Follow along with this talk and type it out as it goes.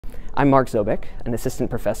I'm Mark Zobeck, an assistant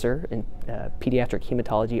professor in pediatric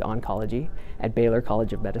hematology oncology at Baylor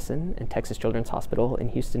College of Medicine and Texas Children's Hospital in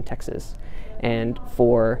Houston, Texas. And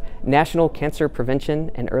for National Cancer Prevention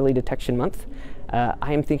and Early Detection Month,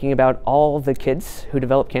 I am thinking about all the kids who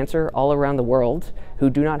develop cancer all around the world who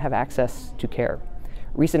do not have access to care.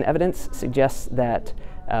 Recent evidence suggests that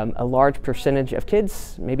a large percentage of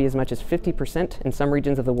kids, maybe as much as 50% in some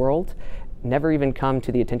regions of the world, never even come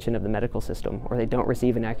to the attention of the medical system, or they don't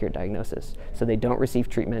receive an accurate diagnosis. So they don't receive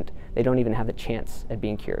treatment, they don't even have the chance at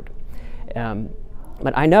being cured.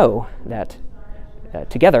 But I know that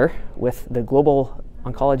together with the global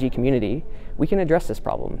oncology community, we can address this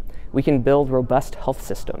problem. We can build robust health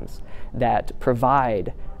systems that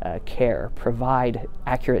provide care, provide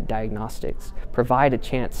accurate diagnostics, provide a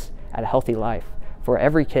chance at a healthy life for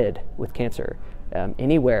every kid with cancer,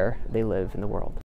 anywhere they live in the world.